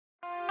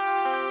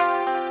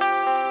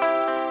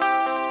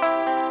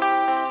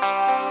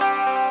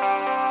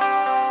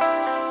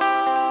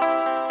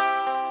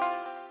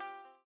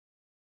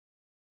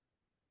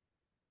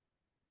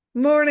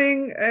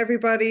Morning,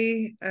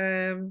 everybody.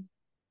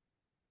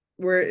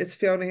 It's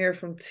Fiona here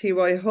from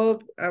TY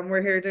Hub, and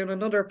we're here doing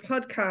another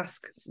podcast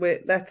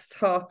with Let's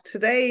Talk.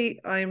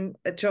 Today, I'm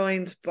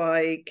joined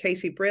by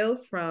Katie Brill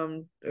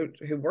from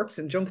who works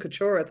in Junk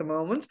Couture at the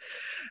moment.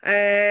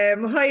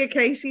 Hiya,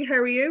 Katie. How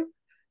are you?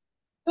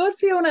 Good,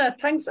 Fiona.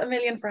 Thanks a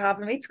million for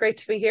having me. It's great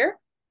to be here.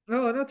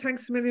 Oh no,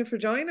 thanks a million for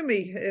joining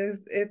me.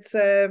 It's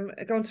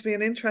going to be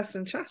an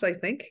interesting chat, I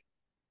think.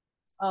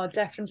 Oh,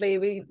 definitely.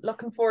 We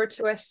looking forward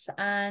to it.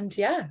 And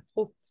yeah,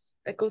 hope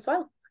it goes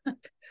well.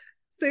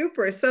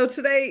 Super. So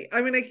today,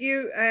 I mean, like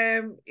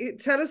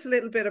tell us a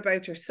little bit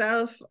about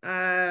yourself,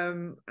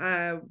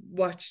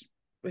 what,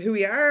 who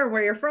you are,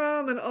 where you're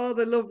from, and all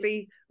the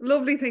lovely,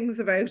 lovely things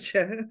about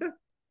you.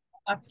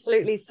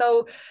 Absolutely.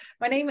 So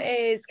my name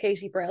is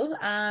Katie Brill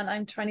and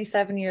I'm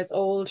 27 years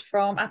old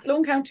from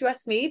Athlone, County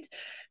Westmeath.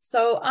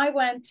 So I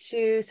went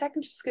to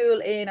secondary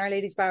school in Our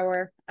Lady's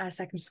Bower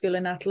Secondary School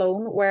in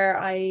Athlone, where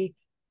I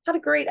had a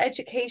great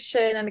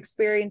education and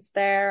experience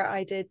there.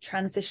 I did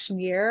transition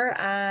year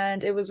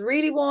and it was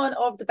really one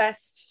of the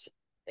best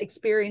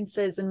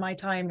experiences in my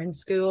time in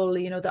school.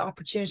 You know, the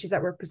opportunities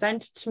that were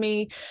presented to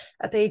me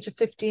at the age of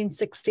 15,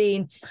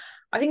 16,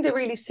 I think they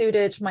really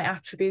suited my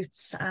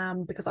attributes,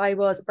 because I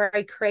was a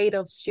very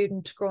creative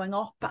student growing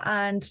up.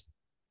 And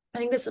I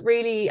think this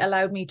really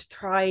allowed me to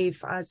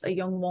thrive as a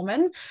young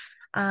woman.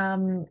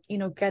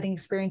 Getting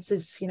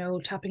experiences,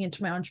 tapping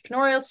into my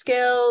entrepreneurial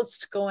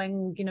skills,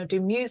 going, do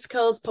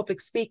musicals,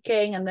 public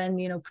speaking, and then,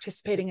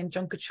 participating in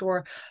Junk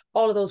Couture.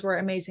 All of those were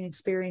amazing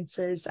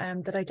experiences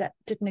that I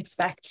didn't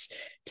expect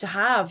to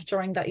have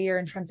during that year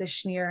in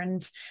transition year.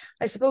 And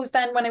I suppose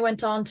then when I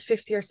went on to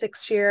fifth year,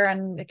 sixth year,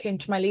 and it came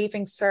to my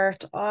leaving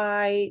cert,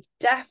 I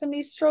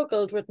definitely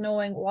struggled with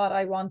knowing what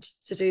I wanted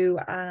to do.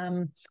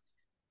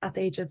 At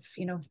the age of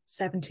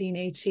 17,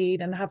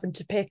 18, and having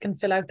to pick and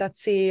fill out that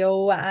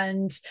CEO.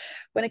 And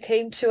when it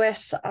came to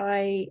it,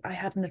 I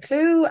hadn't a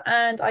clue,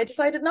 and I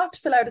decided not to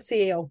fill out a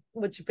CEO,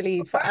 would you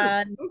believe? Wow.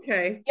 And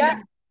Okay. yeah,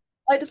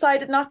 I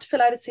decided not to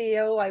fill out a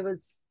CEO. I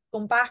was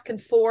going back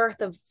and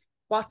forth of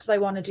what did I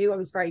want to do. I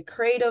was a very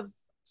creative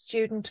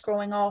student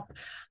growing up.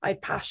 I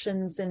had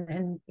passions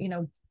in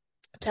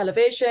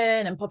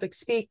television and public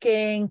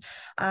speaking.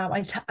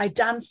 I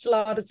danced a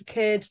lot as a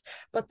kid,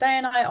 but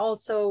then I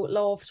also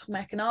loved home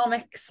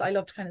economics. I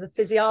loved kind of the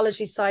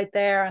physiology side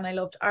there, and I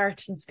loved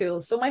art in school.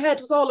 So my head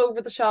was all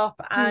over the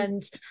shop, Hmm.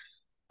 and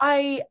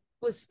I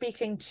was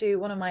speaking to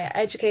one of my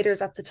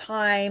educators at the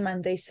time,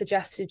 and they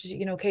suggested,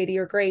 Katie,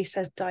 you're great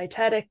at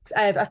dietetics,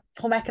 at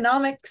home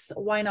economics.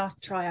 Why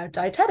not try out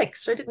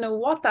dietetics? So I didn't know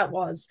what that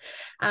was.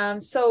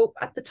 So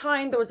at the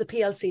time, there was a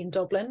PLC in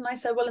Dublin. And I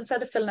said, well,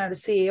 instead of filling out a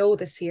CEO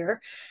this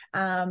year,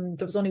 there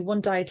was only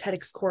one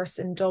dietetics course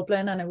in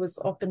Dublin, and it was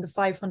up in the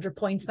 500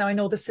 points. Now, I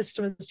know the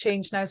system has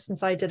changed now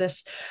since I did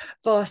it.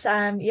 But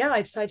yeah,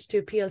 I decided to do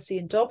a PLC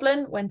in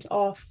Dublin, went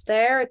off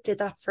there, did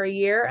that for a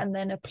year, and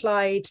then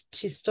applied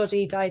to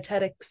study dietetics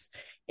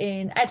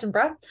in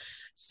Edinburgh.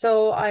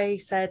 So I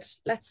said,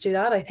 let's do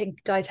that. I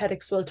think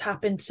dietetics will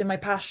tap into my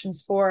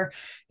passions for,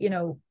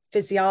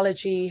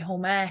 physiology,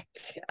 home ec,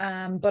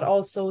 but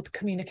also the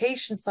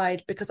communication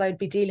side, because I'd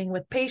be dealing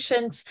with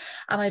patients,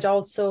 and I'd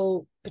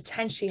also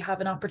potentially have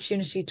an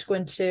opportunity to go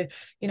into,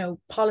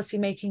 policy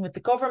making with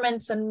the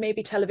governments and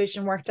maybe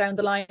television work down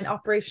the line.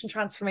 Operation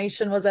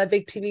Transformation was a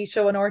big TV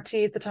show on RT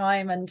at the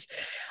time. And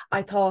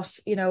I thought,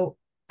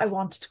 I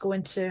wanted to go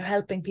into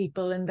helping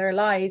people in their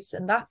lives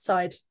and that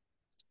side.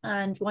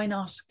 And why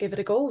not give it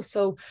a go?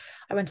 So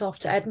I went off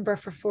to Edinburgh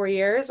for 4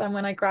 years. And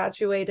when I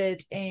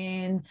graduated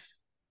in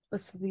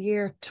was the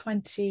year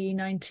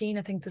 2019,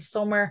 I think the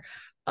summer,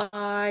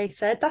 I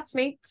said, that's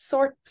me,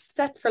 sort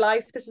set for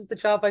life. This is the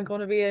job I'm going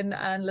to be in.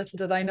 And little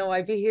did I know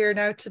I'd be here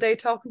now today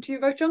talking to you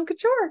about Junk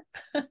Couture.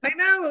 I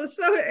know.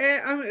 So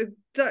I'm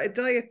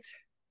diet.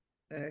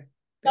 Uh,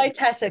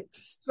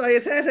 Dietetics.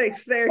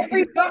 Dietetics. There you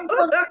Everything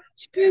go. from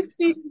tube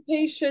feeding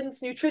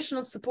patients,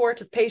 nutritional support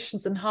of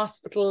patients in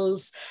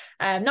hospitals.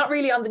 Not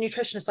really on the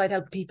nutritionist side,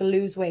 helping people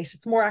lose weight.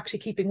 It's more actually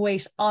keeping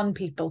weight on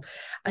people.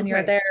 And you're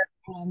Okay. there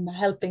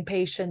helping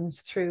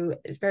patients through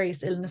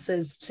various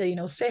illnesses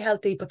to, stay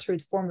healthy, but through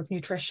the form of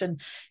nutrition,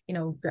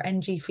 your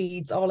NG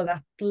feeds, all of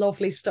that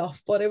lovely stuff.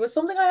 But it was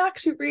something I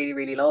actually really,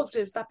 really loved.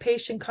 It was that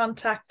patient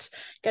contact,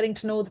 getting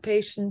to know the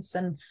patients,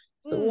 and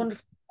it's a Mm.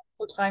 wonderful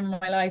time in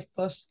my life,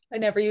 but I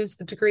never used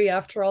the degree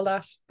after all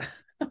that.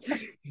 So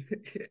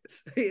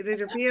you did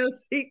your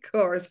PLC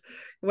course,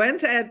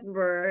 went to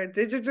Edinburgh,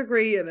 did your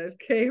degree in it,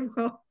 came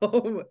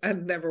home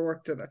and never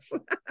worked in it.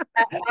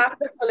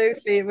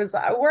 Absolutely. It was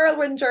a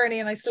whirlwind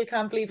journey, and I still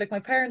can't believe, like, my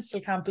parents still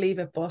can't believe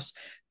it, but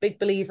big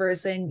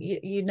believers in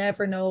you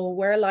never know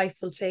where life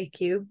will take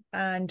you,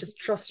 and just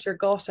trust your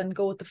gut and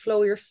go with the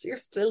flow. You're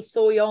still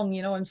so young,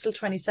 I'm still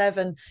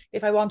 27.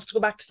 If I wanted to go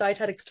back to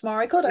dietetics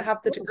tomorrow, I could. I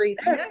have the degree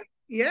there. Yeah,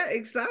 yeah,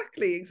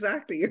 exactly.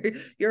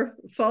 Your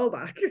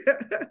fallback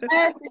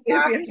Yes, if you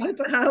exactly. had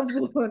to have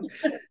one.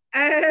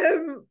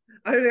 Um,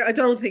 I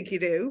don't think you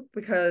do,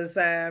 because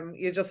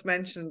you just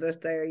mentioned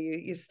it there.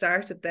 You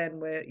started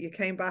then you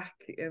came back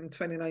in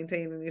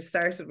 2019 and you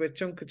started with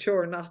Junk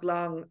Kouture not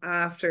long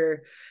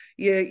after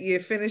you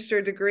finished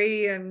your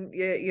degree, and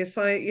you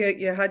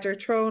had your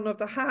throne of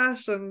the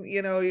hat, and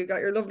you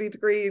got your lovely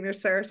degree and your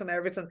cert and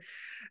everything.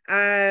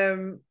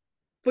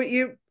 But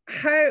you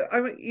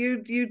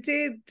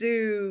did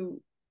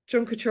do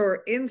Junk Kouture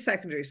in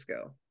secondary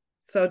school.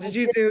 So did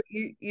you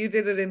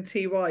did it in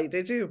TY,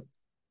 did you?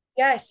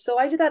 Yes, so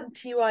I did that in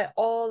TY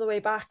all the way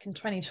back in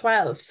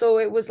 2012. So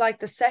it was like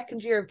the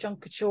second year of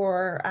Junk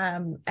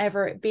Kouture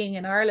ever being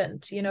in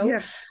Ireland,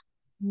 Yeah.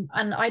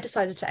 And I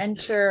decided to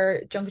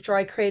enter Junk Kouture.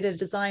 I created a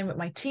design with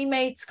my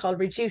teammates called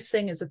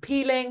Reducing is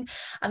Appealing,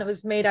 and it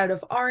was made out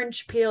of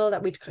orange peel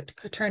that we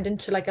turned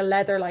into like a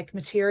leather-like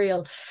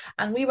material.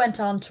 And we went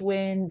on to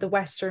win the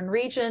Western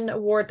Region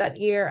Award that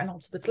year, and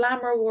also the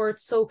Glamour Award.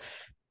 So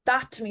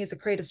that to me as a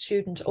creative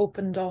student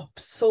opened up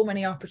so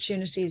many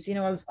opportunities.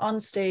 I was on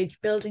stage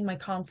building my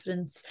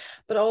confidence,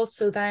 but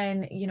also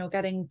then,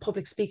 getting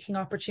public speaking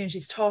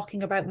opportunities,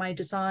 talking about my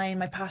design,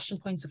 my passion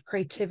points of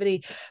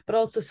creativity, but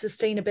also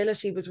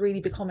sustainability was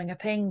really becoming a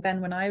thing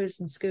then when I was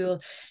in school.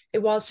 It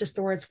was just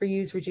the words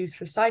reuse, reduce,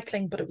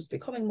 recycling, but it was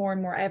becoming more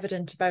and more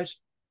evident about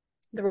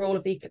the role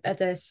of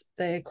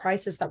the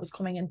crisis that was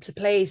coming into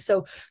play.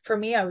 So for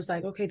me, I was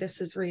like, okay, this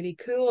is really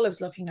cool. I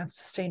was looking at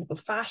sustainable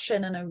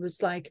fashion, and I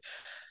was like,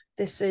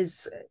 this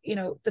is,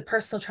 the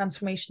personal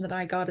transformation that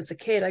I got as a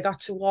kid. I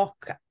got to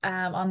walk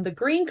on the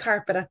green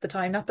carpet at the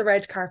time, not the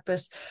red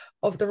carpet,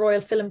 of the Royal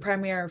Film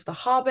premiere of The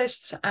Hobbit,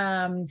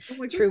 Oh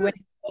my through goodness. winning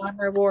the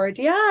Glamour Award.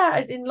 Yeah,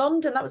 in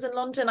London. That was in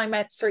London. I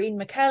met Sir Ian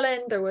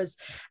McKellen. There was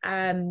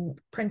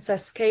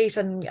Princess Kate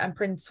and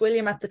Prince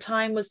William at the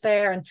time was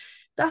there. And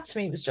that to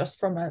me was just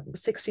from a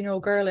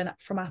 16-year-old girl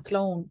from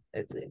Athlone.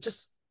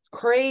 Just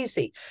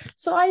crazy.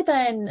 So I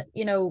then,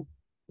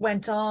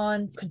 went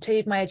on,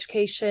 continued my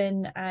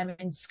education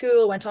in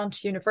school, went on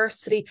to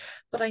university,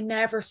 but I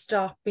never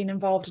stopped being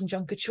involved in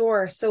Junk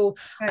Kouture. So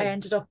I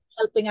ended up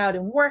helping out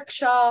in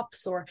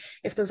workshops, or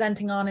if there was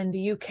anything on in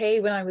the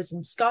UK when I was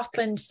in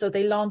Scotland. So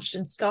they launched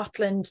in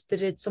Scotland, they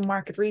did some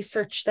market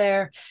research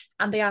there,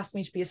 and they asked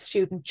me to be a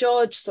student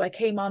judge. So I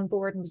came on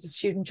board and was a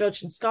student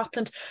judge in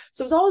Scotland.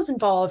 So I was always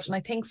involved. And I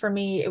think for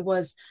me, it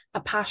was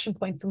a passion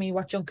point for me,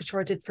 what Junk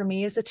Kouture did for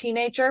me as a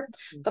teenager,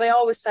 that I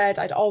always said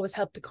I'd always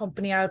help the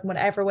company out in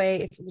whatever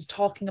way. If it was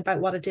talking about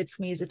what it did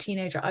for me as a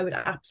teenager, I would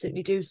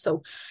absolutely do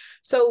so.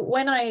 So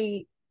when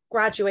I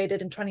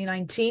graduated in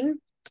 2019,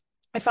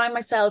 I find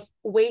myself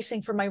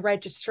waiting for my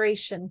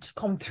registration to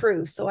come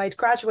through. So I'd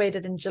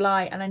graduated in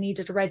July and I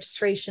needed a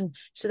registration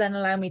to then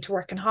allow me to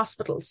work in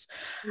hospitals.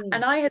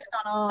 And I had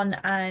gone on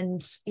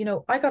and,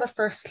 I got a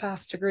first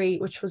class degree,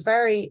 which was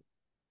very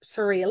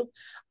surreal.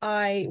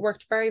 I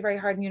worked very, very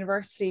hard in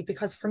university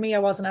because for me, I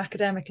was an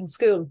academic in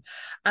school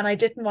and I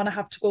didn't want to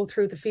have to go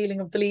through the feeling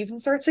of the Leaving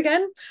Cert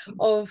again,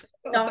 of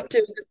not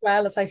doing as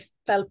well as I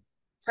felt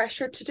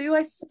pressured to do,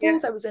 I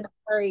suppose. I was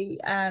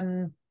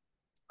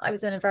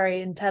in a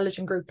very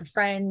intelligent group of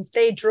friends.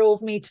 They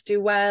drove me to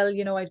do well.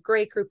 I had a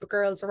great group of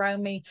girls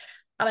around me.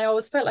 And I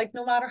always felt like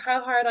no matter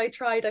how hard I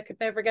tried, I could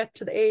never get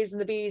to the A's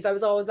and the B's. I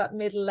was always that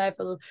middle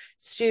level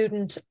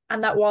student,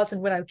 and that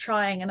wasn't without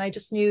trying. And I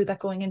just knew that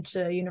going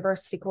into a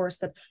university course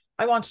that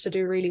I wanted to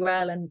do really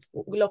well. And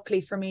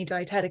luckily for me,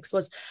 dietetics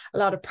was a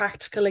lot of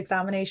practical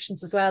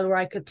examinations as well, where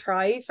I could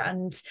thrive.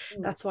 And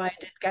that's why I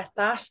did get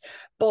that.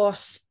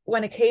 But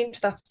when it came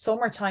to that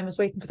summertime, I was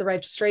waiting for the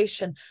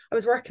registration. I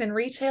was working in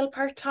retail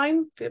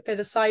part-time, a bit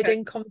of side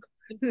income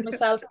for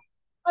myself.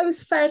 I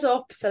was fed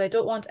up, said I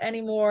don't want any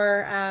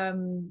more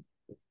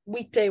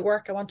weekday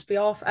work. I want to be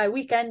off,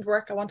 weekend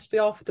work. I want to be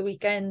off at the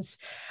weekends.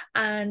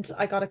 And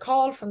I got a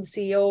call from the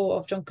CEO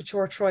of Junk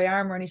Kouture, Troy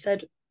Armour, and he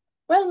said,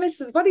 well,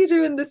 Mrs., what are you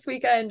doing this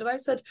weekend? And I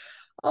said,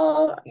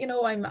 oh,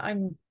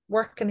 I'm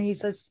working. He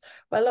says,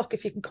 well, look,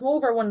 if you can come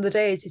over one of the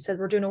days, he says,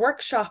 we're doing a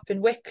workshop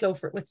in Wicklow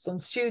with some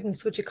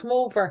students. Would you come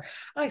over?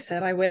 I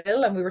said, I will.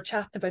 And we were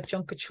chatting about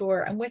Junk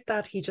Kouture. And with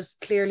that, he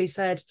just clearly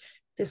said,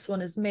 this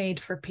one is made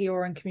for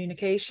PR and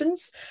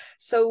communications.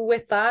 So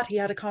with that, he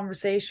had a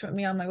conversation with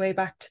me on my way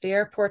back to the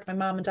airport. My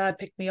mom and dad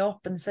picked me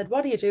up and said,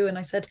 what do you do? And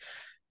I said,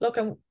 look,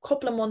 in a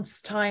couple of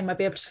months' time, I'll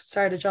be able to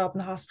start a job in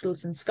the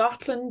hospitals in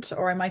Scotland,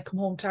 or I might come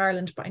home to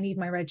Ireland, but I need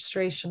my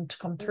registration to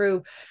come through.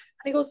 And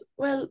he goes,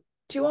 well,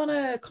 do you want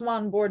to come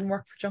on board and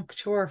work for Junk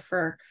Kouture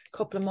for a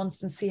couple of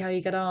months and see how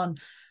you get on?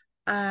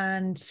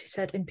 And he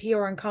said, in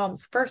PR and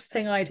comms. First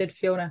thing I did,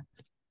 Fiona,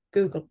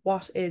 Google,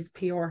 what is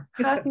PR?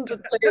 Hadn't a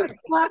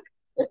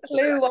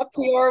clue what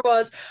PR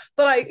was,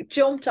 but I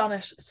jumped on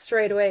it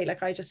straight away.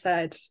 Like I just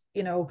said,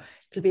 it'll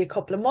be a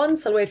couple of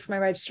months, I'll wait for my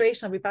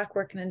registration, I'll be back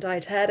working in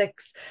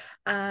dietetics.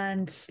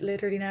 And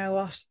literally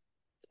now,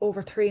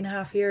 over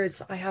 3.5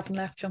 years, I haven't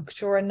left Junk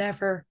Kouture and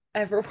never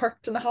ever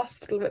worked in a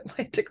hospital with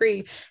my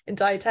degree in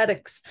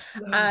dietetics.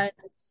 And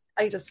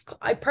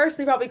I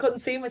personally probably couldn't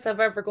see myself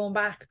ever going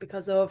back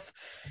because of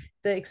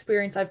the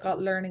experience I've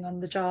got learning on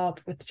the job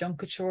with Junk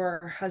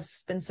Kouture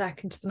has been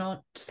second to none.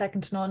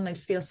 Second to none. I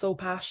just feel so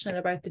passionate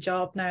about the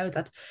job now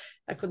that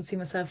I couldn't see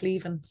myself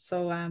leaving.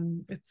 So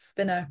it's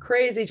been a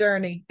crazy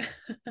journey.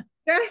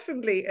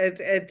 Definitely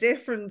a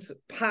different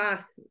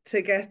path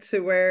to get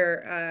to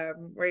where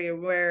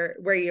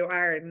you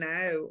are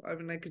now. I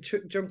mean, like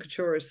Junk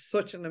Kouture is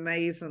such an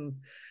amazing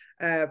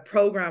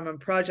program and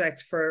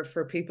project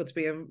for people to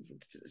be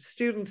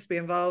students to be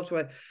involved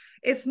with.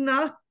 It's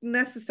not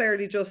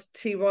necessarily just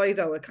TY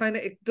though.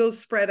 It does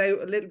spread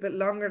out a little bit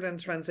longer than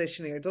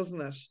transition year,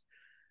 doesn't it?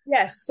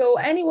 Yes, so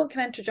anyone can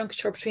enter Junk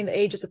Kouture between the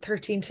ages of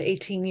 13 to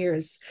 18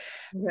 years.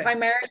 Okay.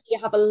 Primarily, you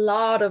have a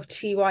lot of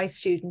TY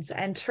students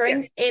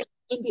entering in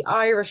the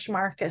Irish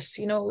market.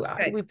 You know,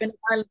 we've been in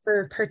Ireland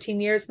for 13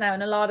 years now,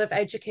 and a lot of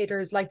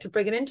educators like to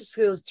bring it into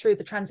schools through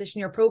the transition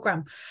year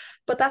program.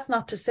 But that's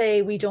not to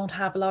say we don't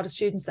have a lot of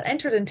students that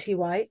entered in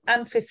TY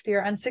and fifth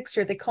year and sixth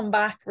year. They come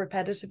back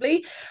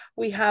repetitively.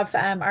 We have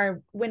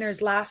our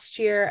winners last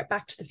year,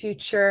 Back to the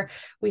Future.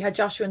 We had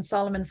Joshua and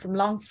Solomon from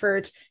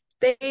Longford.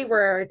 They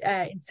were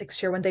in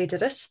sixth year when they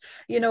did it,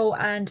 you know,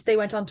 and they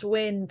went on to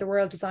win the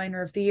World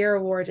Designer of the Year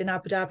award in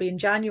Abu Dhabi in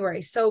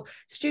January. So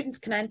students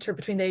can enter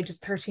between the ages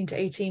 13 to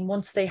 18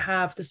 once they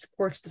have the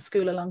support of the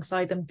school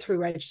alongside them through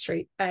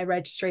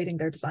registering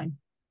their design.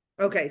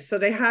 Okay, so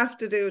they have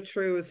to do it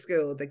through a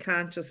school. They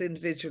can't just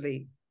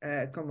individually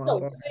come on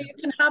board. So you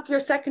can have your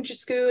secondary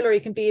school, or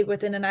you can be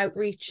within an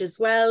outreach as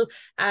well.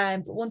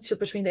 But once you're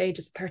between the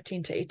ages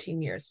 13 to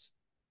 18 years.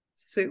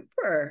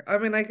 Super. I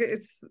mean, like,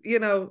 it's, you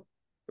know,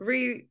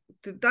 really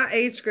that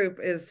age group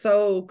is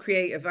so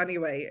creative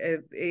anyway.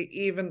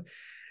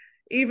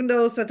 Even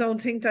those that don't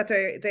think that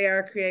they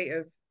are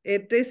creative,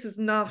 this is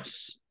not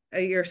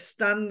your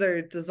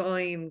standard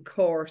design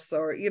course,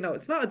 or, you know,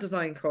 it's not a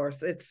design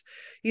course. It's,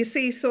 you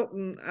see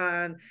something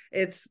and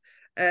it's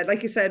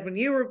like you said,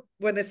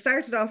 when it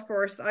started off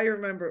first, I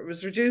remember it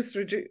was reduce,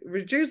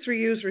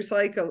 reuse,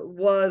 recycle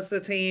was the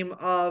theme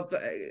of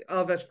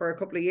it for a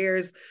couple of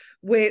years,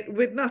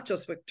 with not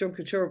just with Junk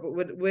Kouture,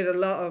 but with a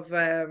lot of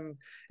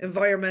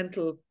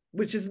environmental,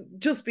 which is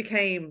just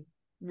became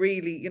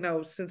really, you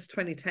know, since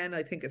 2010,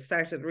 I think it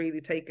started really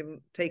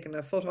taking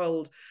a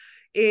foothold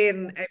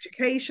in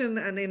education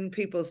and in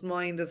people's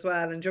mind as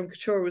well. And Junk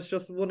Kouture was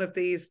just one of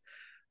these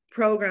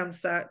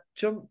programs that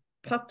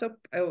popped up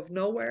out of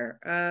nowhere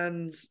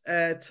and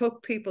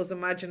took people's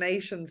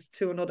imaginations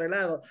to another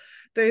level.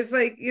 There's,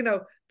 like, you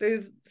know,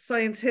 there's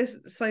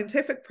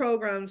scientific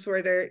programs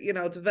where they're, you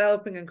know,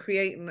 developing and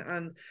creating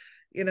and,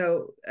 you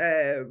know,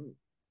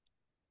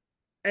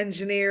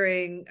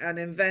 engineering and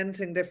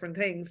inventing different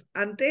things,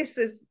 and this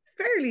is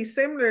fairly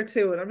similar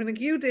to it. I mean, like,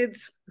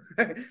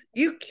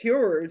 you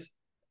cured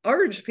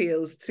orange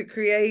peels to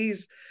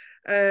create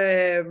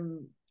a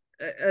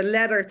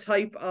leather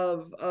type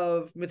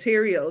of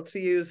material to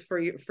use for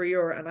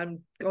your, and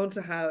I'm going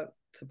to have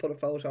to put a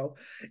photo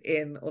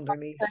in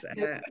underneath a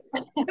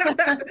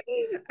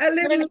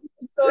little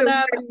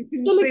so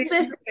still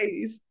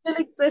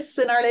exists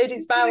in Our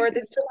Lady's Bower. They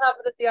still have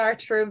it at the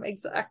art room,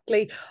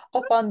 exactly,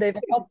 up in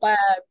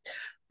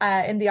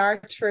the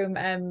art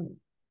room.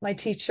 My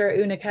teacher,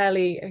 Una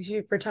Kelly,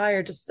 she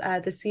retired just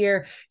this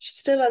year. She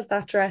still has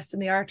that dress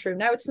in the art room.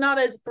 Now, it's not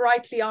as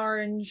brightly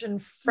orange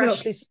and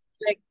freshly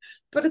smelling,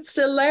 but it's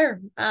still there.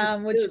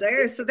 Which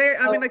there. So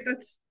there, I mean, like,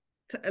 that's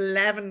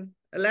 11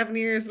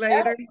 years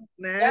later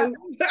now.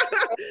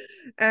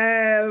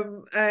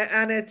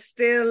 And it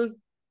still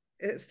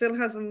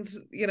hasn't,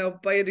 you know,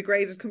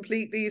 biodegraded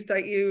completely. It's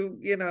like,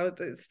 you know,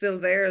 it's still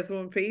there as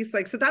one piece.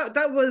 Like, so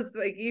that was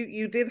like,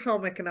 you did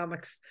home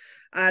economics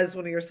as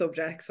one of your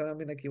subjects. I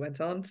mean, like, you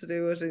went on to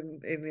do it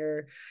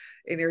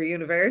in your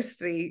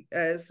university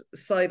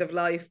side of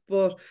life,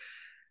 but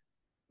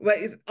well,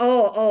 it's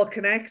all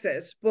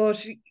connected.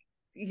 But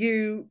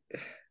you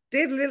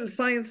did a little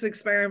science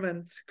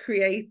experiment to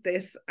create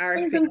this art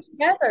piece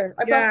together.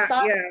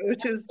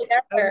 Which is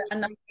together.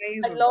 And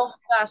I love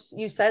that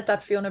you said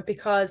that, Fiona,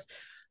 because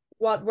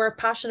what we're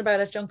passionate about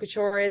at Junk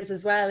Kouture is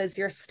as well is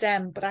your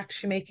STEM, but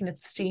actually making it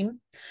STEAM.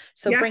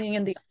 So bringing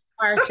in the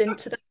art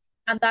into that.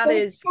 And that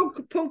is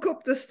punk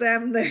up the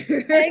STEM there.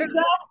 Exactly.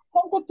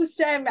 Punk up the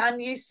STEM,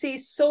 and you see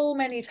so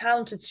many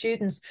talented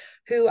students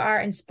who are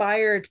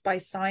inspired by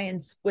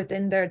science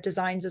within their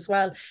designs as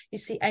well. You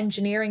see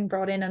engineering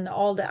brought in and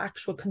all the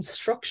actual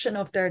construction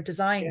of their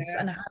designs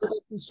and how they're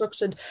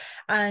constructed,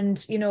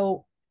 and, you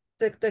know,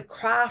 the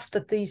craft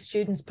that these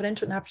students put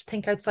into it and have to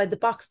think outside the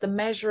box, the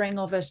measuring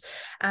of it.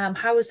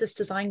 How is this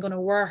design going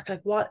to work? Like,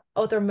 what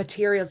other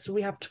materials do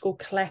we have to go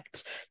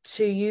collect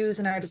to use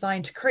in our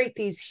design to create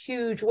these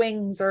huge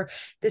wings, or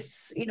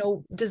this, you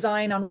know,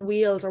 design on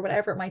wheels, or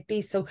whatever it might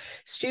be. So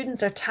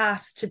students are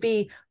tasked to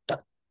be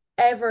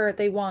whatever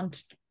they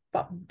want,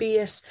 but be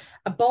it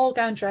a ball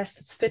gown dress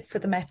that's fit for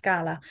the Met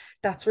Gala,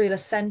 that's real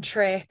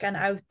eccentric and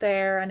out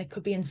there, and it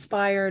could be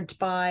inspired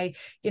by,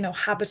 you know,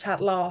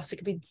 habitat loss, it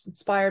could be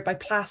inspired by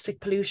plastic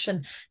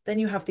pollution. Then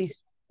you have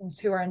these students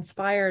who are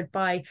inspired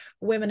by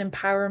women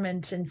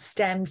empowerment in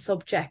STEM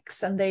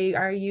subjects, and they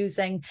are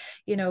using,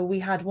 you know, we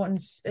had one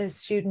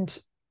student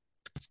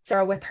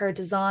Sarah with her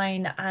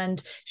design,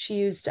 and she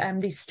used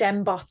these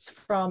STEM bots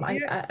from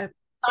a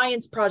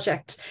science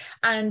project.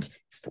 And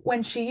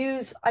when she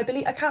used, I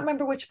believe, I can't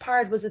remember which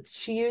part was it,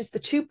 she used the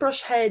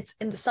toothbrush heads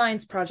in the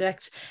science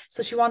project.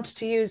 So she wanted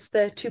to use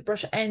the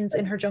toothbrush ends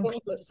in her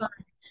junction design.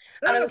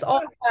 And it was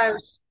all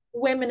about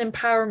women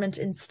empowerment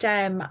in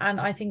STEM. And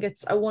I think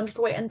it's a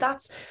wonderful way. And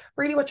that's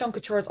really what Junk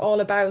Kouture is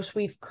all about.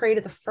 We've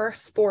created the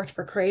first sport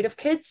for creative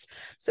kids.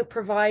 So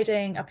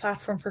providing a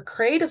platform for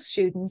creative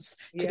students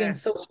to gain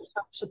social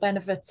capital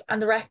benefits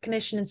and the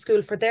recognition in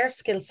school for their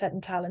skill set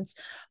and talents.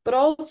 But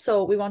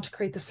also we want to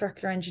create the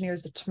circular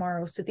engineers of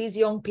tomorrow. So these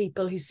young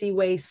people who see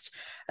waste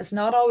as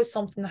not always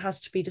something that has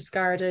to be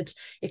discarded.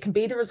 It can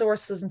be the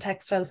resources and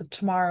textiles of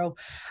tomorrow.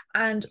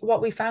 And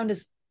what we found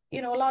is, a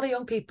lot of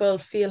young people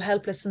feel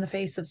helpless in the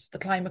face of the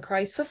climate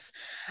crisis.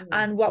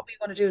 And what we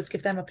want to do is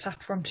give them a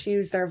platform to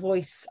use their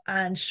voice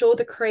and show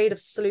the creative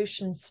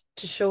solutions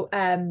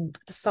to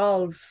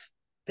solve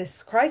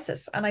this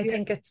crisis. And I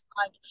think it's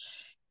like,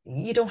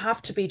 you don't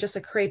have to be just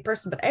a creative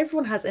person, but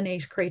everyone has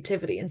innate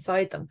creativity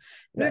inside them.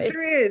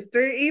 There is,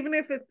 even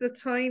if it's the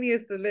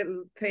tiniest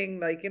little thing,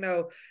 like,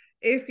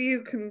 if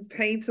you can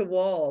paint a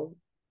wall,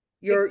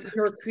 you're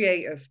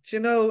creative.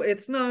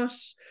 It's not,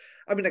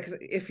 I mean, like,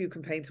 if you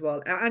can paint a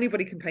wall,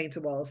 anybody can paint a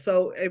wall.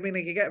 So, I mean,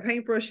 like, you get a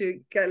paintbrush,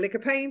 you get a lick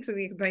of paint, and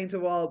you can paint a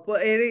wall.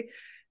 But it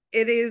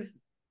is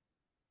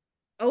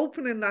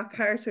opening that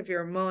part of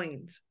your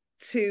mind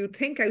to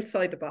think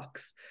outside the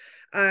box.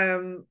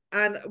 And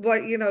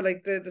what,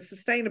 like, the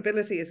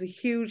sustainability is a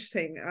huge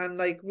thing. And,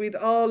 like, we'd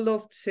all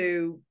love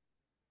to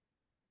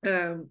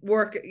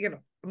work,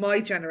 my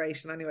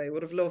generation anyway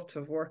would have loved to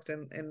have worked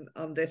in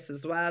on this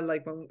as well.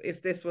 Like,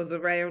 if this was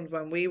around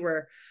when we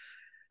were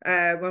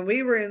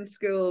in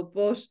school.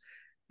 But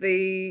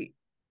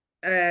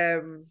I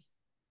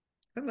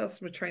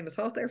lost my train of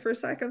thought there for a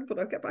second, but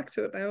I'll get back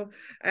to it now.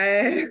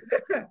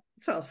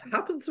 So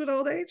happens with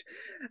old age.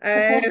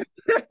 As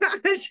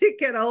you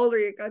get older,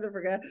 you kind of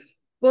forget.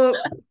 But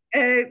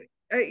like,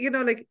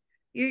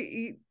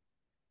 you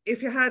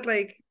if you had,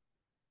 like,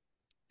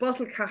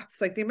 bottle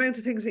caps, like the amount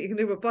of things that you can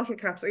do with bottle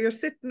caps, or you're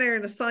sitting there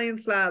in a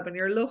science lab and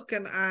you're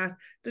looking at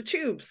the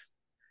tubes,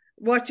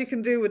 what you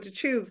can do with the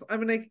tubes. I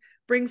mean, like,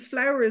 bring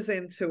flowers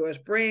into it,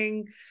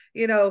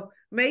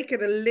 make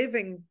it a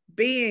living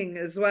being,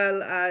 as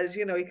well as,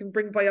 you can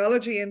bring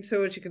biology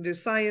into it, you can do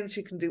science,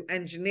 you can do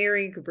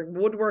engineering, you can bring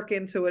woodwork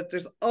into it.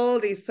 There's all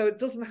these, so it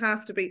doesn't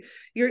have to be,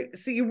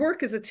 you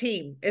work as a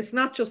team. It's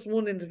not just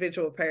one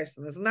individual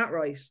person, isn't that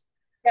right?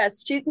 Yeah,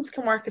 students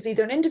can work as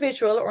either an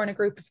individual or in a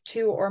group of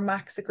 2 or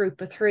max a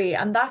group of 3.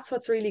 And that's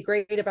what's really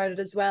great about it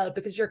as well,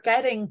 because you're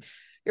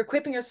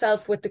equipping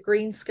yourself with the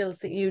green skills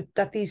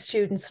that these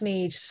students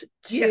need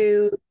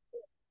to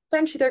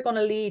eventually they're going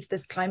to lead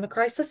this climate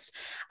crisis.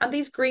 And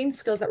these green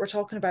skills that we're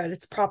talking about,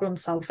 it's problem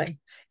solving.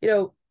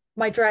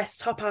 My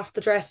top half of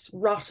the dress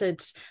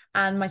rotted,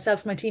 and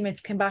myself and my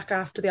teammates came back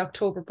after the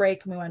October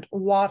break and we went,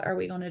 what are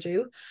we going to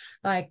do?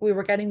 Like, we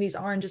were getting these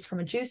oranges from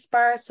a juice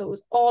bar. So it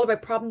was all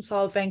about problem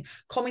solving,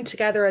 coming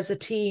together as a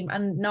team,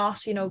 and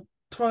not,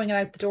 throwing it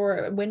out the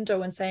door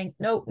window and saying,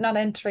 no, not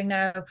entering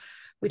now,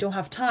 we don't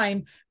have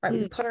time, right?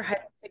 We put our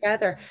heads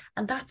together.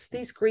 And that's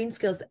these green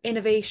skills, the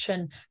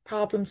innovation,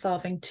 problem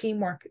solving,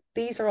 teamwork.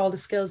 These are all the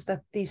skills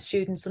that these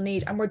students will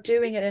need. And we're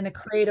doing it in a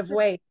creative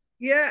way.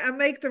 Yeah, and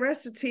make the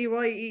rest of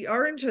TY eat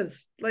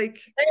oranges. Like,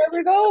 there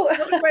we go.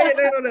 One way of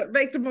doing it,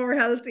 make them more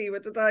healthy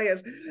with the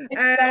diet.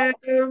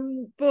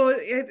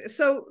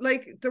 So,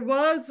 like, there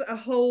was a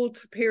whole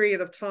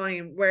period of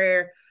time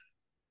where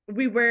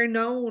we were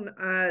known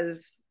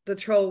as the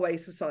throwaway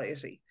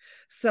society.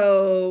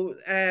 So,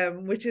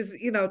 which is,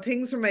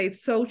 things were made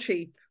so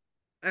cheap,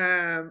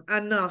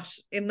 and not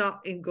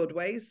in good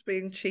ways,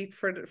 being cheap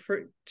for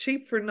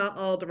not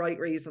all the right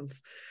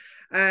reasons.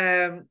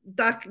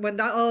 That when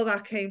all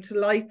that came to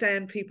light,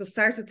 then people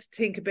started to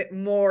think a bit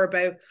more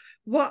about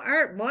what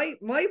art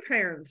my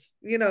parents,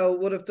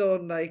 would have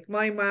done. Like,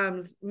 my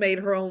mom's made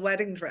her own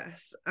wedding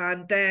dress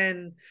and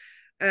then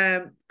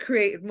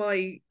created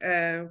my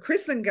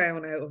christening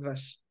gown out of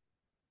it.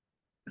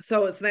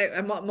 So it's now,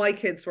 and my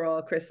kids were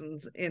all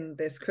christened in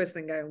this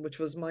christening gown, which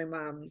was my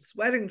mom's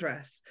wedding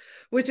dress,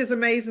 which is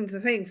amazing to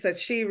think that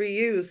she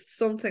reused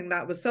something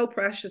that was so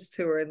precious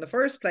to her in the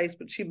first place,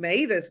 but she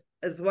made it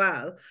as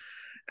well,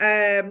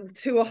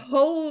 to a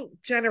whole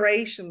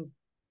generation.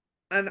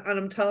 And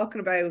I'm talking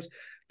about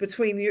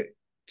between you,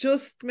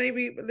 just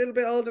maybe a little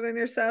bit older than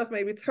yourself,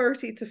 maybe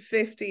 30 to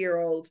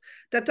 50-year-olds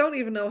that don't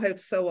even know how to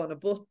sew on a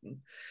button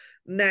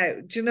now,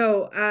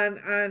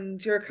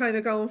 and you're kind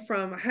of going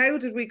from, how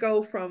did we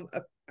go from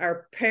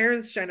our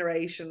parents'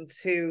 generation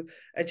to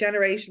a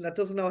generation that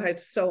doesn't know how to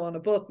sew on a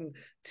button,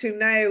 to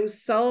now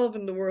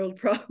solving the world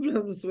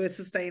problems with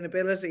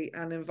sustainability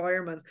and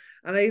environment.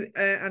 And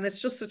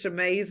it's just such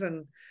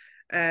amazing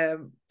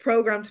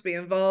program to be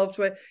involved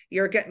with.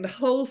 You're getting the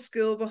whole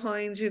school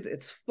behind you.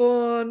 It's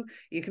fun.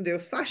 You can do a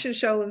fashion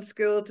show in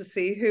school to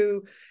see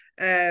who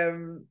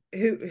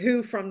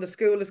who from the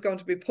school is going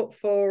to be put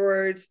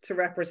forward to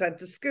represent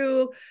the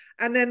school,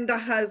 and then that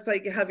has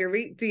like you have your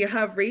do you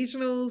have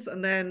regionals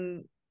and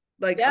then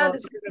like Yeah, all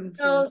there's students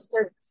and regionals,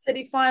 there's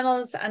city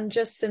finals, and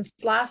just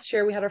since last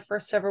year we had our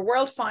first ever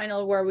world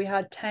final where we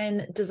had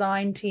 10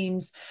 design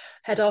teams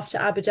head off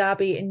to Abu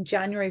Dhabi in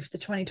January for the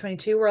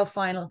 2022 world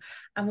final,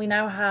 and we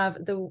now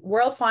have the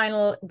world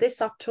final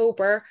this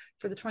October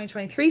for the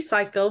 2023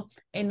 cycle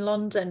in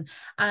London,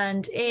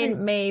 and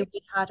in May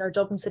we had our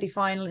Dublin City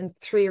final in the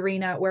Three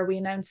Arena where we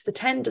announced the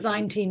 10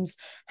 design teams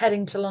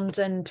heading to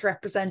London to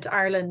represent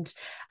Ireland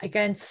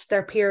against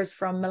their peers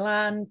from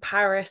Milan,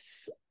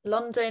 Paris,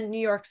 London, New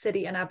York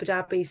City, and Abu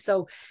Dhabi.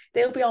 So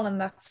they'll be all on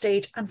that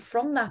stage. And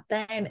from that,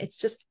 then it's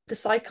just the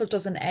cycle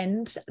doesn't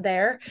end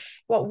there.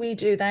 What we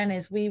do then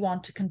is we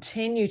want to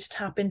continue to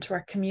tap into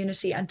our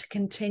community and to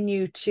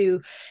continue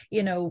to,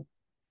 you know,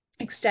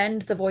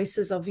 extend the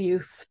voices of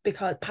youth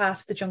because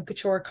past the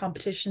Junkature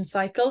competition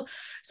cycle.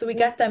 So we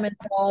get them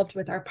involved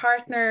with our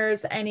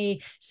partners,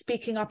 any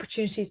speaking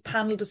opportunities,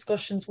 panel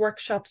discussions,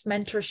 workshops,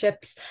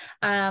 mentorships.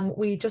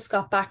 We just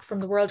got back from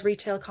the World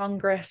Retail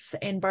Congress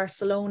in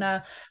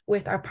Barcelona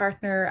with our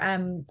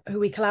partner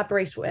who we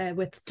collaborate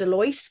with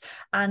Deloitte,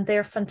 and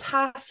they're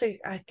fantastic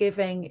at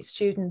giving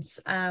students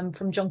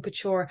from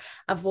Junkature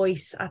a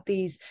voice at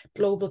these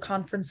global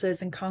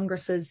conferences and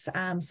congresses.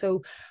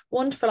 So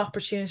wonderful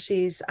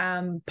opportunities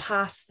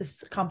past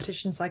this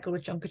competition cycle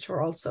with Junkature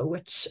also,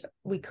 which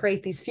we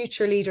create these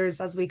future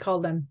leaders, as we call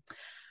them.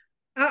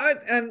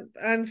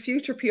 And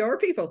future PR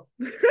people.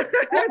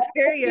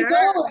 There you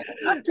are.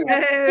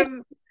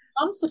 Exactly.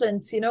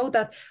 Confidence, you know,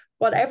 that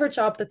whatever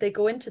job that they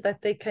go into,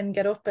 that they can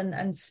get up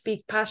and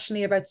speak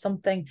passionately about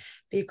something,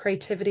 be it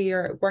creativity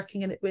or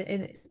working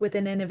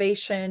within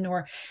innovation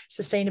or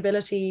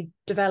sustainability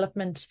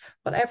development,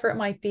 whatever it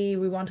might be.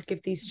 We want to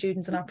give these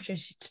students an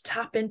opportunity to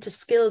tap into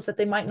skills that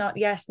they might not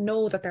yet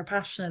know that they're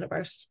passionate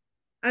about.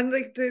 And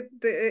like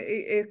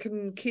it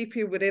can keep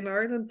you within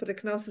Ireland, but it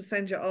can also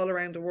send you all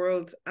around the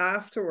world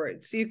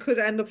afterwards. You could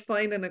end up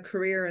finding a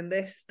career in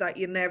this that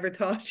you never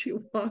thought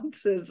you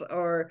wanted,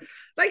 or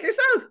like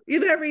yourself,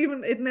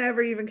 it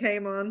never even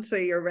came onto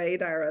your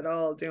radar at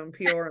all, doing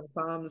PR and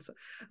comms.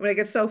 I mean, like,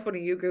 it's so funny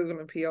you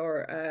Googling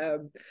PR.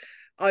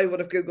 I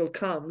would have Googled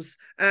comms,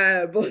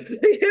 but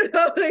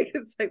like,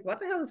 it's like, what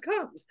the hell is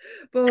comms?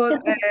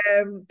 But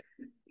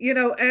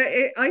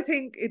I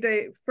think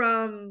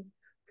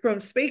from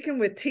speaking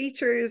with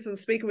teachers and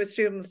speaking with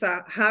students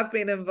that have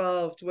been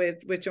involved with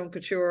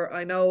Junkature,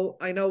 I know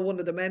one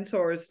of the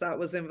mentors that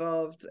was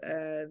involved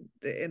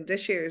in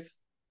this year's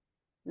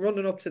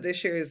running up to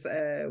this year's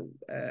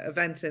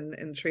event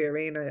in Three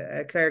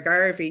Arena, Claire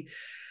Garvey,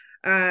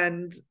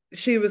 and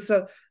she was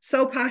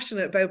so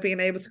passionate about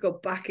being able to go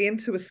back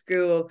into a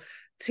school,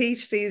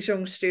 teach these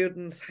young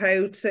students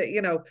how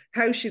to,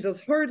 how she does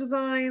her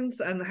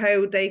designs and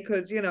how they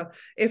could,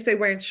 if they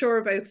weren't sure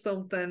about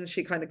something,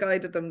 she kind of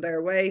guided them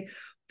their way.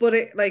 But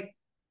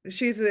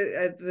she's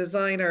a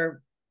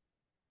designer,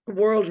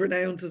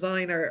 world-renowned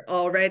designer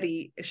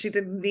already. She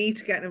didn't need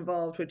to get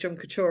involved with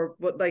Junkature,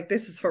 but like,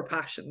 this is her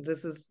passion.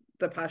 This is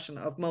the passion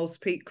of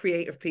most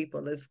creative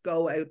people, is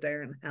go out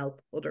there and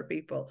help other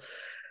people,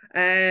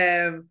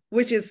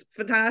 which is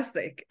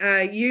fantastic.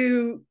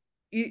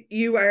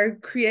 You are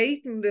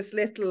creating this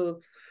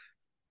little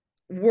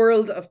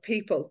world of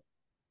people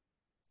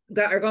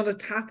that are going to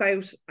tap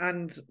out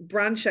and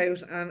branch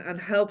out and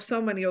help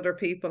so many other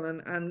people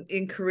and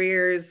in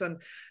careers,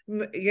 and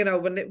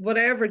when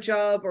whatever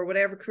job or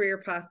whatever career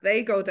path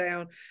they go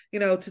down,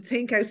 to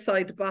think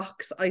outside the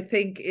box, I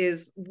think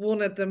is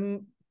one of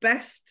the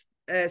best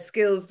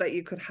skills that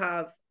you could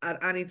have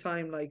at any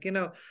time. Like,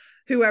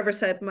 whoever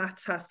said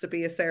maths has to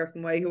be a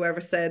certain way,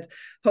 whoever said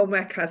home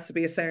ec has to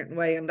be a certain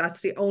way, and that's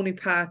the only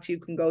path you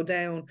can go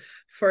down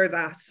for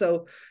that.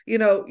 So,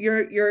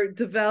 your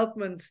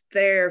development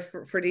there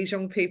for these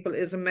young people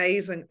is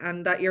amazing,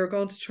 and that you're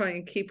going to try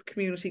and keep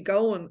community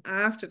going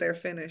after they're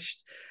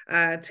finished,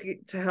 to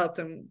help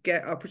them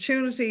get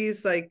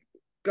opportunities like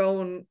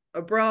going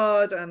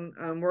abroad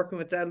and working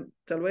with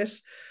Deloitte.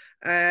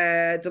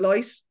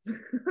 Deloitte.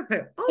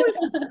 Always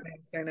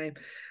their name.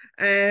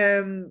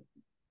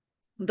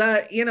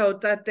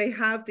 That they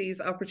have these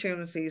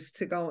opportunities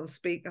to go and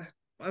speak.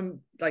 I'm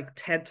like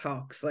TED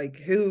Talks. Like,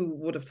 who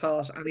would have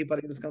thought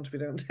anybody was going to be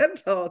doing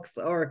TED Talks,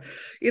 or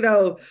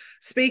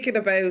speaking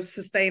about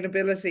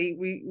sustainability?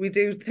 We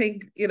do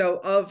think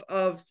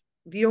of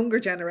the younger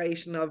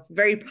generation of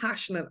very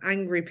passionate,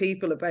 angry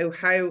people about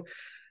how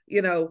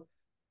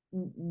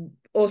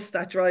us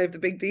that drive the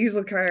big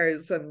diesel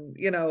cars, and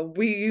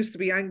we used to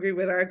be angry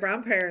with our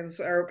grandparents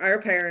or our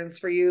parents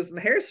for using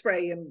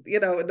hairspray, and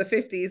in the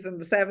 50s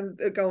and the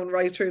 70s, going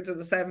right through to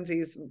the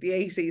 70s and the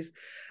 80s,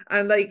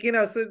 and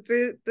so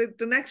the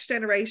next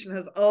generation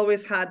has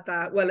always had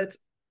that. Well, it's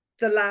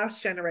the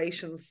last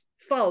generation's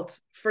fault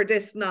for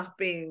this not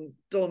being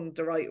done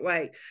the right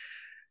way.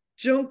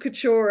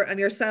 Junkature and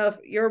yourself,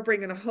 you're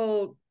bringing a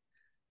whole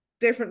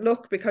different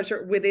look because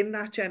you're within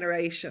that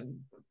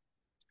generation.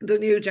 the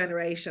new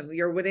generation.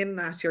 You're within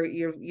that.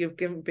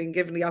 Been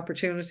given the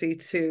opportunity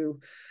to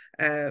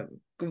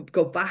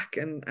go back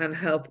and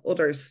help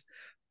others,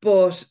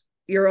 but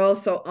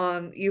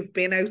you've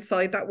been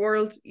outside that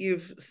world.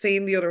 You've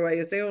seen the other way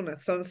of doing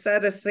it. So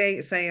instead of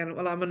saying,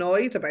 well, I'm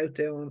annoyed about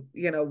doing,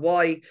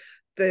 why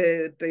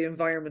the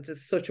environment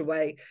is such a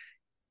way,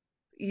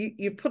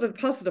 you put a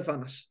positive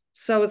on it.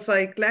 So it's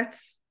like,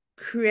 let's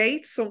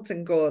create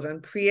something good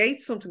and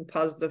create something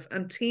positive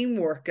and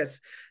teamwork it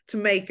to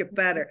make it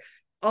better.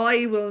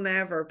 I will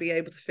never be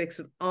able to fix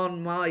it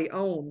on my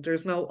own.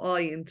 There's no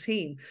I in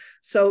team.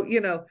 So,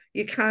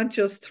 you can't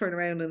just turn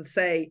around and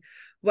say,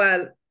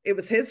 well, it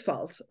was his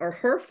fault or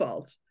her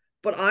fault,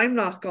 but I'm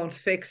not going to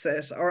fix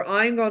it, or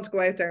I'm going to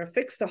go out there and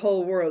fix the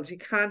whole world. You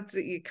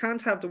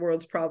can't have the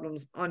world's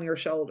problems on your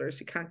shoulders.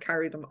 You can't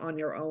carry them on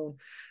your own.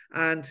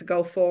 And to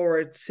go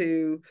forward,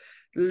 to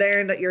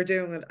learn that you're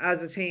doing it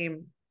as a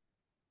team,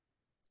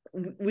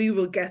 we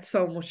will get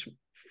so much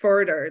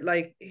further.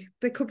 Like,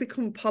 they could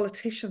become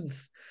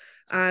politicians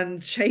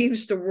and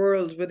change the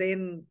world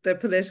within the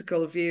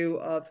political view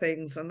of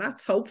things. And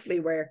that's hopefully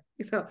where,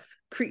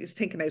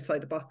 thinking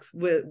outside the box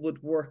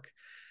would work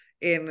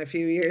in a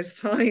few years'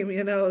 time.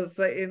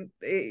 So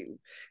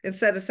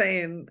instead of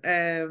saying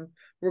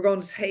we're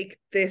going to take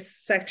this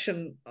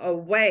section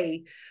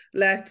away,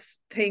 let's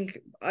think.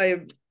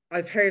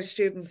 I've heard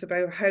students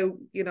about how,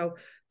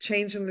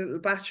 changing a little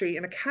battery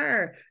in a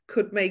car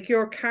could make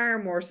your car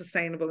more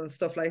sustainable and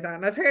stuff like that.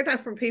 And I've heard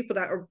that from people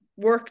that are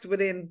worked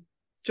within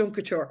junk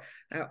couture.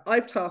 Now,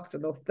 I've talked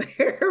enough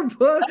there,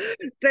 but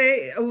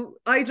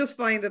I just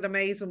find it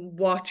amazing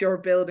what you're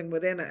building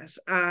within it.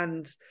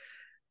 And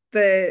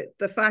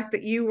the fact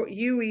that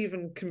you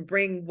even can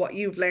bring what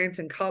you've learned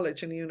in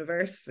college and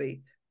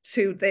university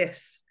to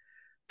this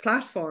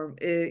platform,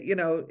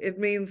 it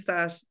means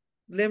that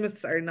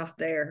limits are not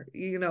there.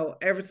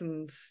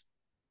 Everything's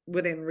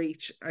within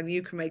reach and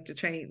you can make the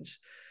change.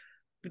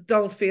 But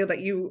don't feel that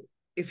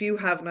if you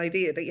have an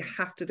idea, that you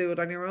have to do it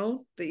on your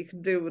own, that you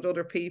can do it with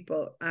other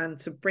people, and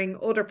to bring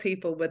other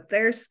people with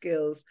their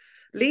skills.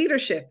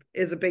 Leadership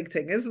is a big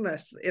thing, isn't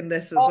it, in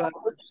this as well?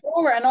 For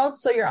sure. And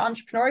also your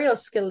entrepreneurial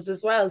skills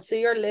as well. So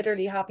you're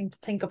literally having to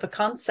think of a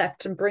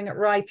concept and bring it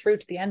right through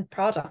to the end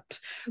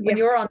product. When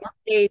you're on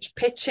stage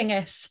pitching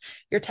it,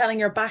 you're telling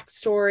your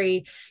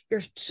backstory,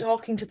 you're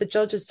talking to the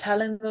judges,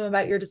 telling them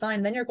about your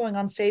design, then you're going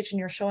on stage and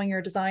you're showing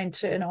your design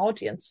to an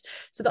audience.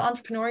 So the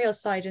entrepreneurial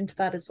side into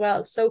that as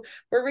well. So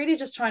we're really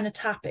just trying to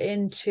tap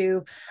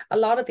into a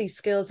lot of these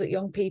skills with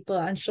young people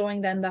and showing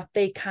them that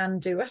they can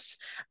do it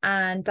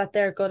and that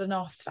they're good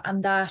enough,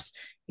 and that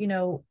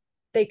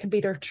they can be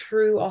their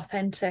true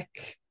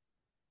authentic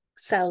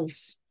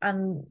selves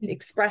and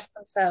express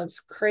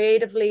themselves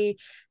creatively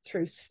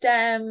through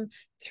STEM,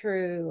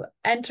 through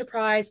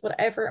enterprise,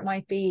 whatever it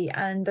might be.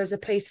 And there's a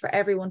place for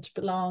everyone to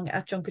belong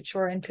at Junk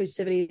Kouture.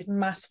 Inclusivity is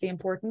massively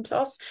important to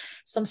us.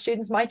 Some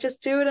students might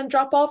just do it and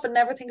drop off and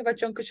never think about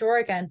Junk Kouture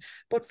again,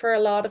 but for a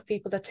lot of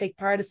people that take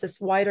part, it's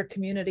this wider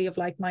community of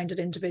like-minded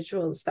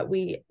individuals that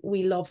we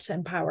love to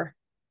empower.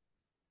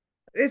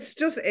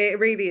 It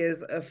really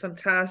is a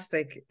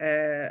fantastic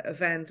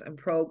event and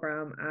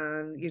program,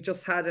 and you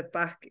just had it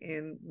back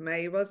in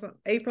May, wasn't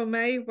it? April,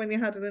 May, when you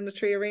had it in the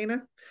Tree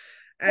Arena.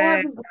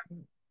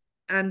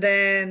 And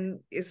then,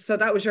 so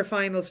that was your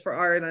finals for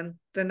Ireland.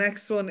 The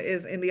next one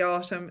is in the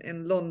autumn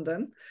in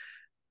London.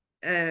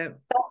 That's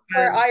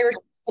for Irish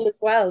people as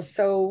well.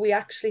 So we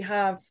actually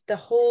have the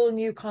whole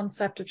new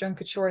concept of Junk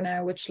Kouture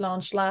now, which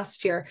launched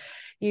last year.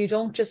 You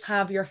don't just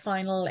have your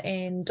final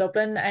in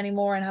Dublin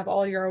anymore and have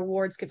all your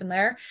awards given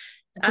there.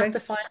 Okay. At the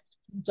final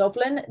in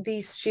Dublin,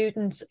 these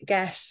students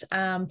get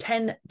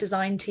 10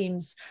 design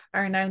teams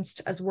are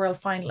announced as world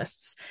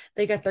finalists.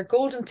 They get their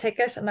golden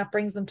ticket, and that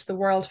brings them to the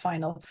world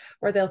final,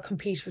 where they'll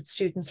compete with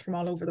students from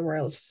all over the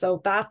world.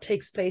 So that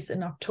takes place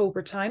in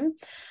October time.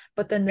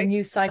 But then the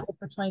new cycle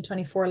for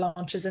 2024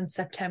 launches in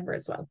September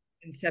as well.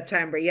 In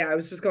September, yeah, I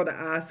was just going to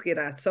ask you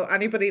that. So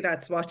anybody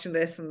that's watching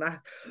this and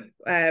that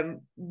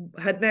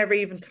had never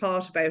even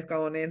thought about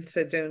going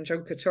into doing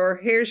Junk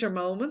Kouture, here's your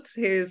moment.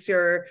 Here's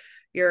your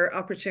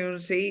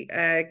opportunity.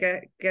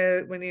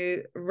 Get when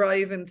you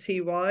arrive in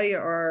TY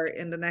or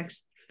in the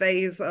next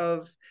phase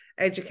of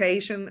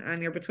education,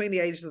 and you're between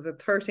the ages of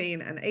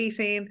 13 and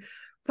 18,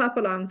 pop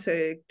along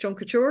to Junk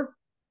Kouture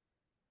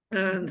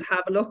and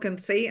have a look and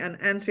see and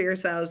enter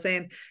yourselves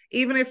in.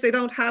 Even if they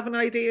don't have an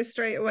idea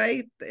straight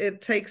away,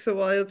 it takes a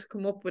while to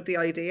come up with the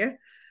idea.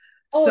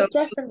 So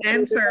definitely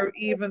enter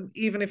even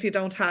if you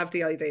don't have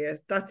the idea.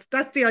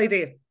 That's the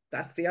idea.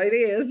 That's the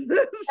idea.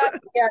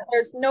 Yeah,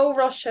 there's no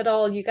rush at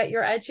all. You get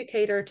your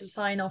educator to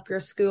sign up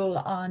your school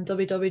on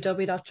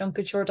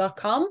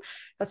www.junkkouture.com.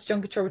 That's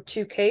Junk Kouture with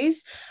 2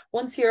 Ks.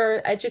 Once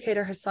your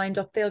educator has signed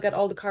up, they'll get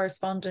all the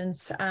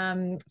correspondence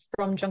from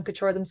Junk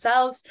Kouture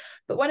themselves.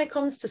 But when it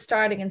comes to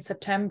starting in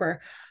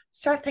September,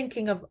 start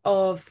thinking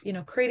of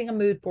creating a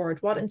mood board.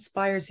 What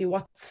inspires you?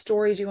 What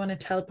story do you want to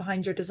tell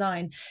behind your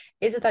design?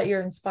 Is it that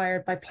you're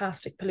inspired by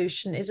plastic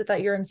pollution? Is it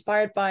that you're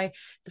inspired by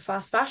the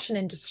fast fashion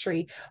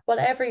industry?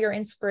 Whatever your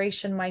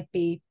inspiration might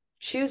be,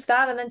 choose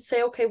that and then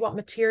say, okay, what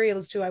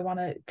materials do I want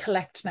to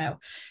collect now?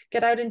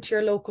 Get out into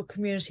your local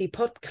community,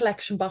 put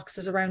collection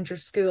boxes around your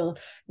school,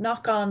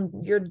 knock on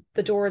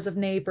the doors of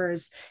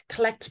neighbours,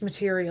 collect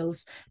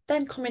materials,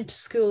 then come into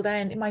school.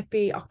 Then it might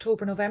be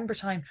October, November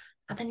time.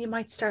 And then you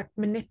might start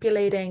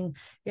manipulating,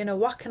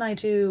 what can I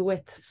do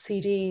with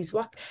CDs?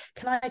 What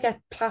can I get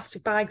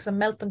plastic bags and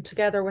melt them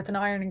together with an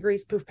iron and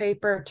greaseproof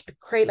paper to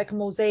create like a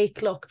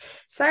mosaic look?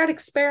 Start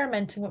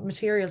experimenting with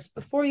materials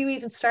before you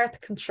even start the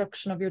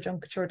construction of your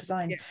junk couture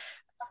design. Yeah.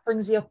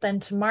 Brings you up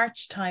then to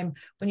March time,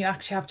 when you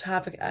actually have to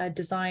have a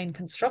design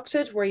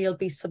constructed, where you'll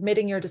be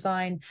submitting your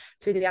design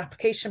through the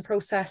application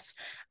process,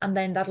 and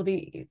then that'll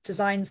be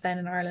designs then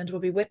in Ireland will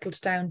be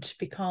whittled down to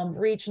become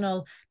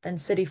regional, then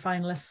city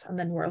finalists, and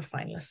then world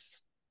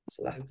finalists.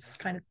 So that's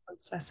kind of the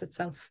process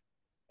itself.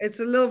 It's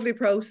a lovely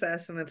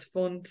process and it's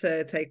fun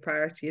to take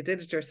part. You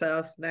did it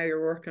yourself. Now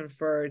you're working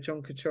for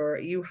Junk Couture.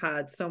 You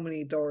had so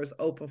many doors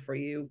open for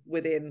you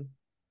within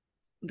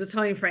the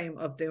time frame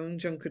of doing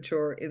Junk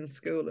Couture in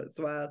school as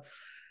well.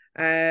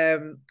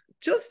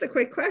 Just a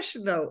quick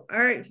question though. All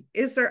right,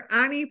 is there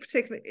any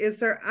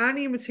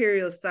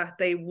materials that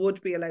they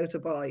would be allowed to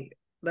buy,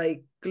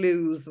 like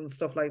glues and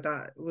stuff like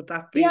that? Would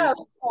that be? Yeah,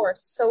 of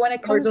course. So when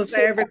it comes or does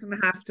to everything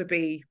have to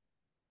be?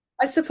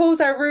 I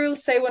suppose our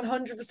rules say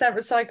 100%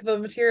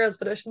 recyclable materials,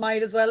 but it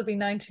might as well be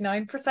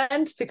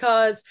 99%,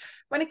 because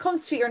when it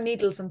comes to your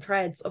needles and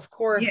threads, of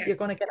course, you're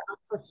going to get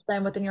access to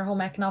them within your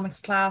home economics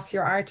class,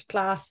 your art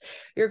class.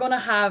 You're going to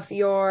have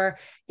your,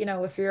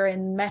 if you're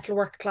in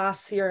metalwork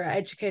class, your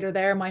educator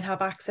there might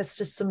have access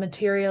to some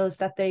materials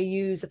that they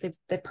use, that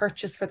they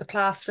purchase for the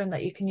classroom,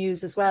 that you can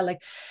use as well,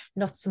 like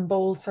nuts and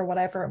bolts or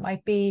whatever it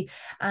might be.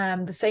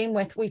 The same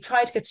with, we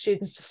try to get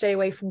students to stay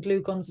away from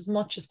glue guns as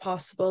much as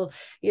possible.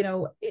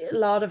 A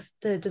lot of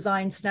the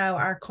designs now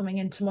are coming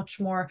into much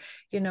more,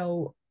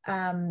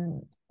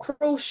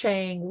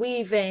 crocheting,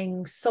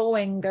 weaving,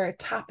 sewing. They're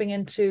tapping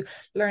into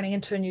learning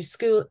into a new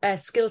skill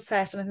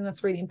set, and I think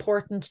that's really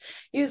important.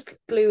 Use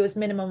glue as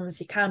minimum as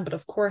you can, but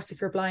of course, if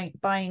you're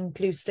buying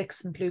glue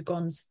sticks and glue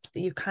guns,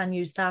 you can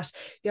use that.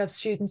 You have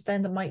students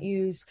then that might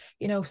use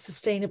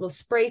sustainable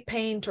spray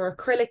paint or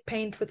acrylic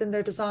paint within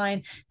their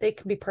design. They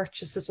can be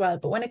purchased as well.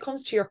 But when it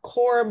comes to your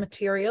core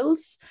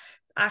materials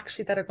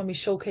actually that are going to be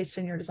showcased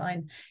in your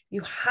design,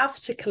 you have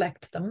to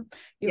collect them.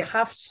 You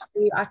have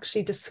to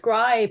actually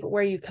describe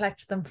where you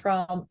collect them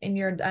from in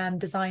your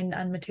design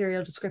and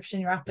material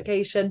description, your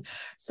application.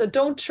 So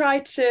don't try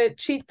to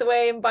cheat the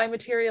way and buy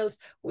materials.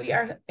 We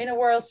are in a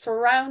world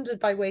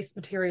surrounded by waste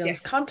materials.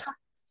 Contact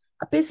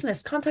a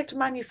business, contact a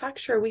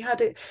manufacturer. We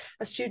had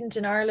a student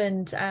in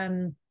Ireland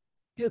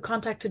who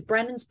contacted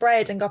Brennan's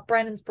Bread and got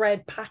Brennan's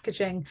Bread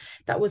packaging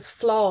that was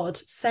flawed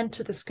sent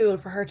to the school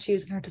for her to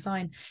use in her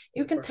design.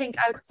 You can think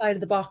outside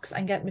of the box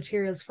and get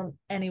materials from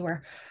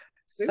anywhere.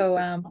 So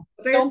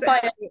don't buy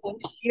anything.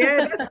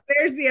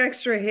 There's the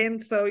extra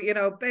hint. So,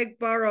 beg,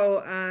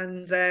 borrow,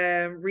 and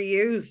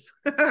reuse.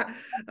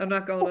 I'm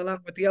not going along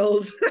with the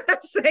old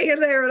saying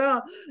there at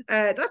all.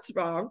 That's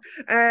wrong.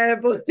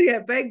 But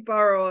beg,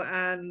 borrow,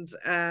 and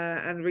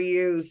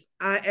reuse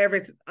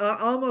everything.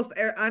 Almost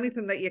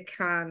anything that you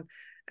can.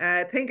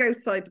 Think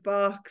outside the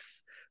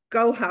box.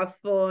 Go have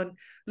fun.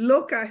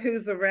 Look at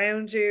who's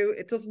around you.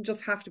 It doesn't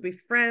just have to be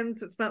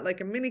friends. It's not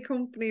like a mini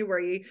company where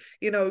you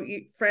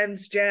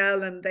friends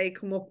gel and they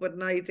come up with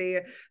an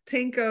idea.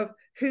 Think of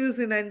who's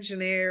in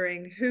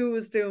engineering, who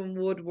is doing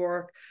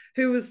woodwork,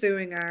 who is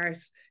doing art,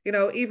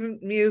 even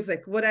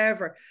music,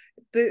 whatever.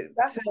 To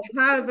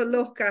have a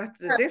look at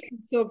the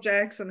different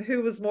subjects and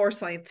who was more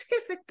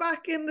scientific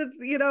back in the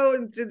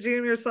in the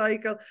junior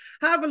cycle.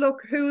 Have a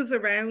look who's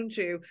around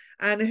you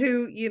and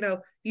who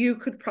you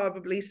could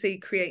probably see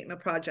creating a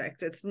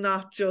project. It's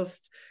not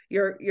just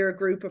your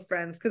group of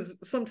friends, because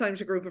sometimes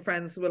your group of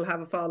friends will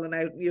have a falling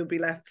out and you'll be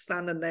left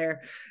standing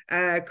there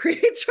trying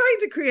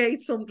to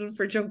create something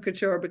for Junk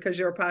Couture because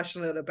you're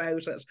passionate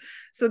about it.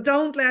 So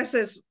don't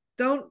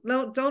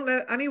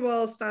let any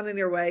walls stand in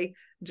your way.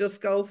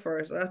 Just go for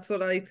it. That's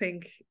what I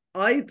think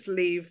I'd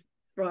leave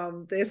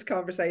from this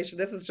conversation.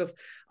 This is just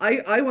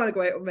I want to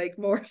go out and make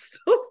more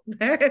stuff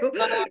now.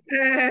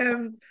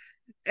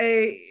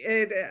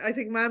 I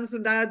think mums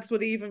and dads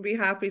would even be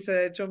happy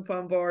to jump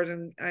on board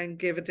and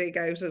give a dig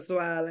out as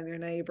well, and your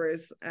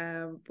neighbours.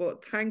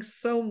 But thanks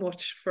so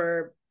much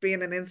for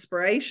being an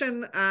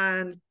inspiration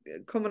and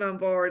coming on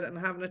board and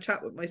having a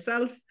chat with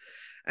myself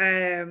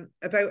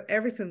about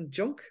everything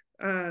junk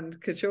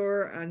and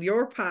couture and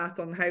your path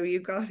on how you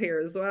got here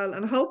as well.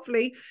 And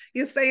hopefully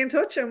you stay in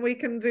touch and we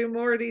can do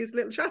more of these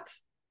little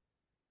chats.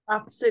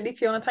 Absolutely,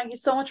 Fiona. Thank you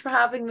so much for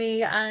having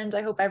me, and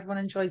I hope everyone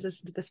enjoys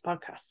listening to this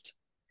podcast.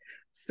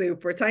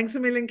 Super. Thanks a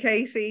million,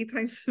 Katie.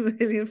 Thanks a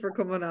million for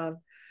coming on.